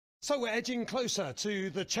So we're edging closer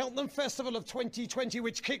to the Cheltenham Festival of 2020,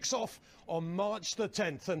 which kicks off on March the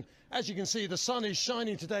 10th. And as you can see, the sun is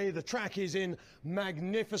shining today. The track is in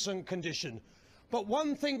magnificent condition. But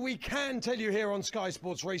one thing we can tell you here on Sky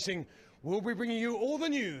Sports Racing, we'll be bringing you all the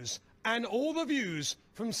news and all the views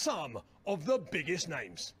from some of the biggest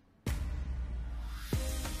names.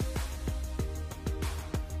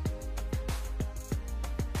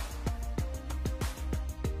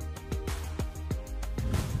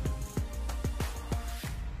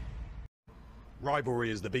 Rivalry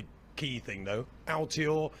is the big key thing, though.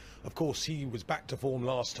 Altior, of course, he was back to form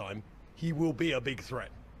last time. He will be a big threat.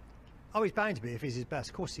 Oh, he's bound to be if he's his best.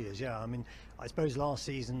 Of course he is, yeah. I mean, I suppose last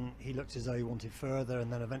season he looked as though he wanted further,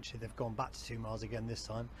 and then eventually they've gone back to 2 miles again this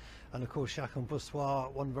time. And of course, Chacun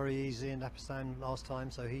Boussois won very easy in Epstein last time,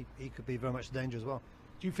 so he could be very much a danger as well.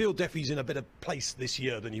 Do you feel Deffy's in a better place this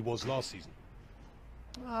year than he was last season?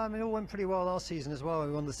 I mean, it all went pretty well last season as well.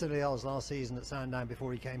 We won the Silly L's last season at Sandown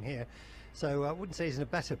before he came here. So I wouldn't say he's in a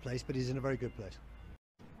better place, but he's in a very good place.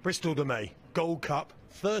 Bristol de May, Gold Cup,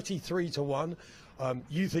 33 to 1.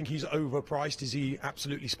 You think he's overpriced? Is he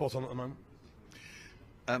absolutely spot on at the moment?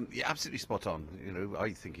 Yeah, absolutely spot on. You know,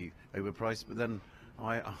 I think he overpriced, but then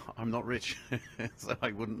I'm not rich, so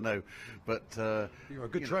I wouldn't know. But you're a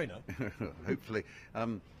good trainer. Hopefully,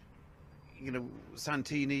 you know,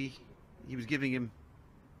 Santini,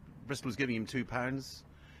 Bristol was giving him £2.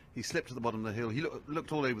 He slipped at the bottom of the hill. He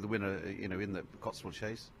looked all over the winner, you know, in the Cotswold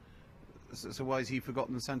Chase. So why is he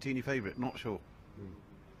forgotten the Santini favourite? Not sure.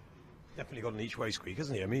 Definitely got an each-way squeak,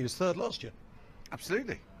 hasn't he? I mean, he was third last year.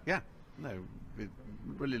 Absolutely, yeah. No, we're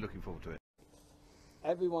really looking forward to it.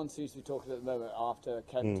 Everyone seems to be talking at the moment after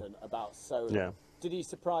Kenton about Solo. Yeah. Did he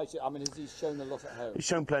surprise you? I mean, has he shown a lot at home? He's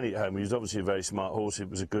shown plenty at home. He was obviously a very smart horse. It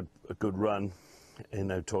was a good run in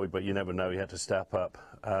no toy, but you never know. He had to step up.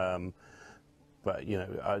 But, you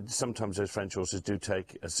know, sometimes those French horses do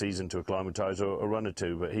take a season to acclimatise or a run or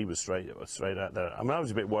two, but he was straight out there. I mean, I was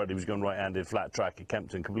a bit worried he was going right-handed flat track at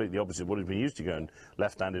Kempton, completely opposite what he's been used to going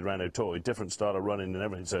left-handed round O'Toy, different style of running and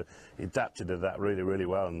everything, so he adapted to that really, really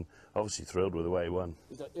well, and obviously thrilled with the way he won.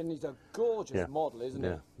 He's a gorgeous model, isn't he?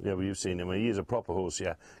 Yeah, well, you've seen him. He is a proper horse,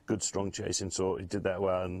 yeah. Good, strong chasing sort. He did that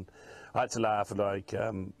well, and I had to laugh at, like,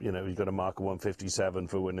 you know, he's got a mark of 157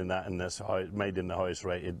 for winning that, and that's made him the highest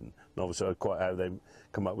rated. And obviously, quite how they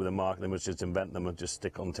come up with a mark, they must just invent them and just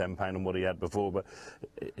stick on £10 on what he had before. But,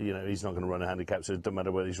 you know, he's not going to run a handicap, so it doesn't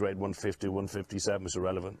matter whether he's rated 150 or 157, it's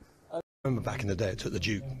irrelevant. I remember back in the day it took the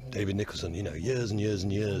Duke, David Nicholson, you know, years and years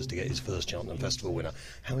and years to get his first Cheltenham Festival winner.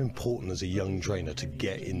 How important as a young trainer to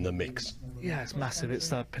get in the mix? Yeah, it's massive. It's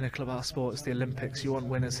the pinnacle of our sport. It's the Olympics. You want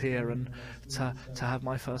winners here, and to have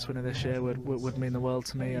my first winner this year would mean the world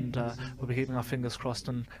to me, and we'll be keeping our fingers crossed,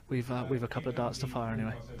 and we've a couple of darts to fire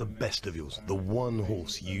anyway. The best of yours, the one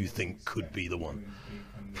horse you think could be the one?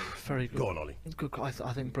 Very good. Go on, Ollie. Good. I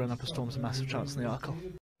think Bring Up a Storm's a massive chance in the Arkle.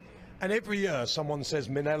 And every year someone says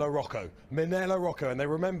Minella Rocco, and they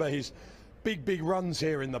remember his big runs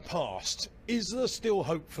here in the past. Is there still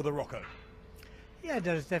hope for the Rocco? Yeah,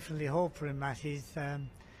 there's definitely hope for him, Matt. He's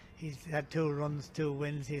had 2 runs, 2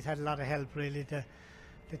 wins. He's had a lot of help, really. The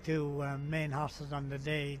 2 main horses on the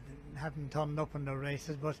day haven't turned up in the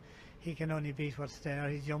races, but he can only beat what's there.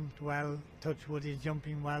 He's jumped well, Touchwood, he's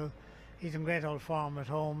jumping well. He's in great old form at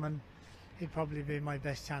home, and he'd probably be my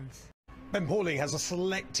best chance. Ben Pauling has a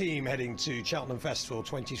select team heading to Cheltenham Festival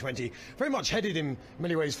 2020. Very much headed in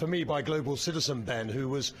many ways for me by global citizen Ben, who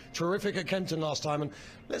was terrific at Kenton last time. And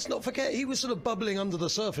let's not forget, he was sort of bubbling under the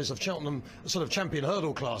surface of Cheltenham, sort of champion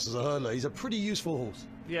hurdle class as a hurdler. He's a pretty useful horse.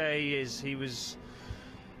 Yeah, he is. He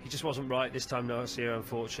just wasn't right this time last year,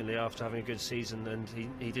 unfortunately, after having a good season, and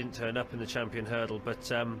he didn't turn up in the champion hurdle. But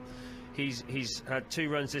he's had 2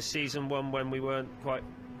 runs this season, one when we weren't quite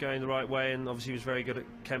going the right way, and obviously he was very good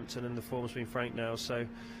at Kempton, and the form's been frank now, so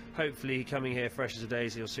hopefully coming here fresh as a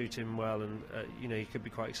daisy will suit him well, and you know, he could be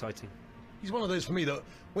quite exciting. He's one of those for me that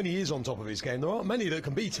when he is on top of his game, there aren't many that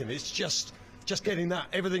can beat him. It's just getting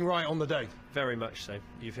everything right on the day. Very much so.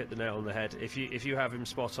 You've hit the nail on the head. If you have him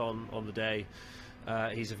spot on the day,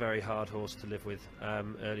 he's a very hard horse to live with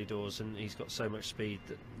early doors, and he's got so much speed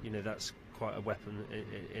that, you know, that's quite a weapon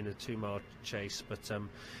in a 2-mile chase. But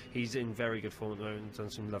he's in very good form at the moment and done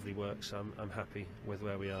some lovely work, so I'm happy with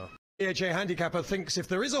where we are. BHA handicapper thinks if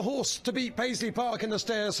there is a horse to beat Paisley Park in the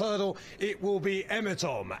Stairs hurdle, it will be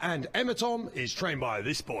Emitom, and Emitom is trained by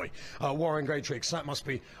this boy, Warren Greatrix. That must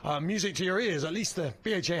be music to your ears. At least the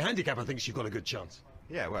BHA handicapper thinks you've got a good chance.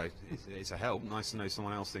 Yeah, well, it's a help. Nice to know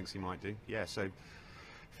someone else thinks he might do. Yeah, so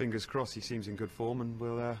fingers crossed. He seems in good form, and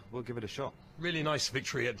we'll give it a shot. Really nice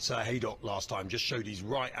victory at Haydock last time. Just showed he's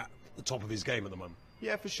right at the top of his game at the moment.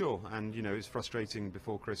 Yeah, for sure. And you know, it was frustrating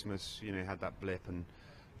before Christmas. You know, he had that blip, and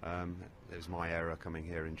it was my error coming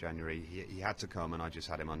here in January. He had to come, and I just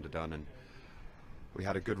had him underdone. And we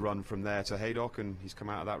had a good run from there to Haydock, and he's come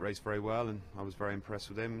out of that race very well. And I was very impressed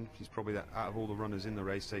with him. He's probably out of all the runners in the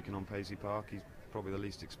race taking on Paisley Park, he's probably the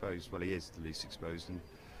least exposed. Well, he is the least exposed, and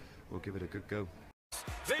we'll give it a good go.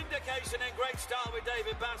 Vindication in great style with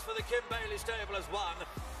David Bass for the Kim Bailey stable as one.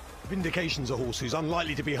 Vindication's a horse who's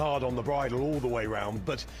unlikely to be hard on the bridle all the way round,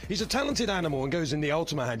 but he's a talented animal and goes in the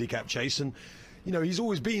Ultima handicap chase, and you know, he's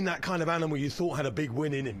always been that kind of animal you thought had a big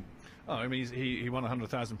win in him. Oh, I mean, he won a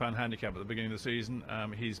 £100,000 handicap at the beginning of the season.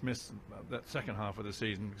 He's missed that second half of the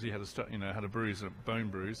season because he had a bruise, a bone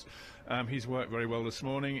bruise. He's worked very well this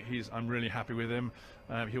morning. I'm really happy with him.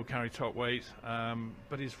 He'll carry top weight,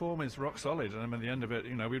 but his form is rock solid. And at the end of it,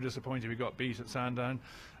 you know, we were disappointed we got beat at Sandown.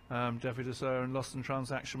 Defi Dessert and Lost in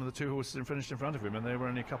Transaction with the 2 horses finished in front of him, and they were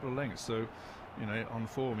only a couple of lengths. So, you know, on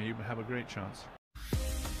form, he would have a great chance.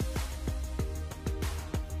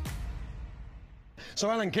 So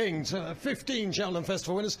Alan King, 15 Cheltenham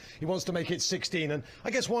Festival winners, he wants to make it 16, and I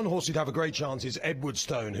guess one horse who'd have a great chance is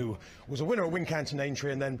Edwardstone, who was a winner at Wincanton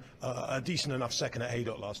Aintree and then a decent enough second at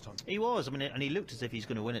Haydock last time. He was, I mean, and he looked as if he's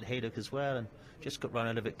going to win at Haydock as well, and just got run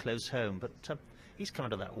out of it close home, but he's come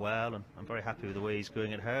out of that well, and I'm very happy with the way he's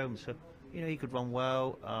going at home, so, you know, he could run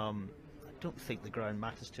well. I don't think the ground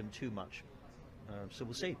matters to him too much, so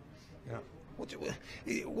we'll see. Yeah.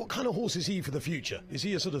 What kind of horse is he for the future? Is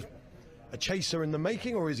he a sort of a chaser in the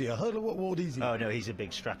making, or is he a hurdler? What is he? Oh no, he's a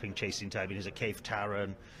big strapping chasing type. He's a Cave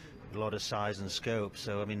Taran, a lot of size and scope.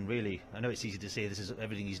 So I mean, really, I know it's easy to say this is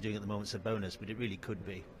everything he's doing at the moment's a bonus, but it really could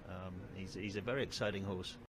be. He's a very exciting horse.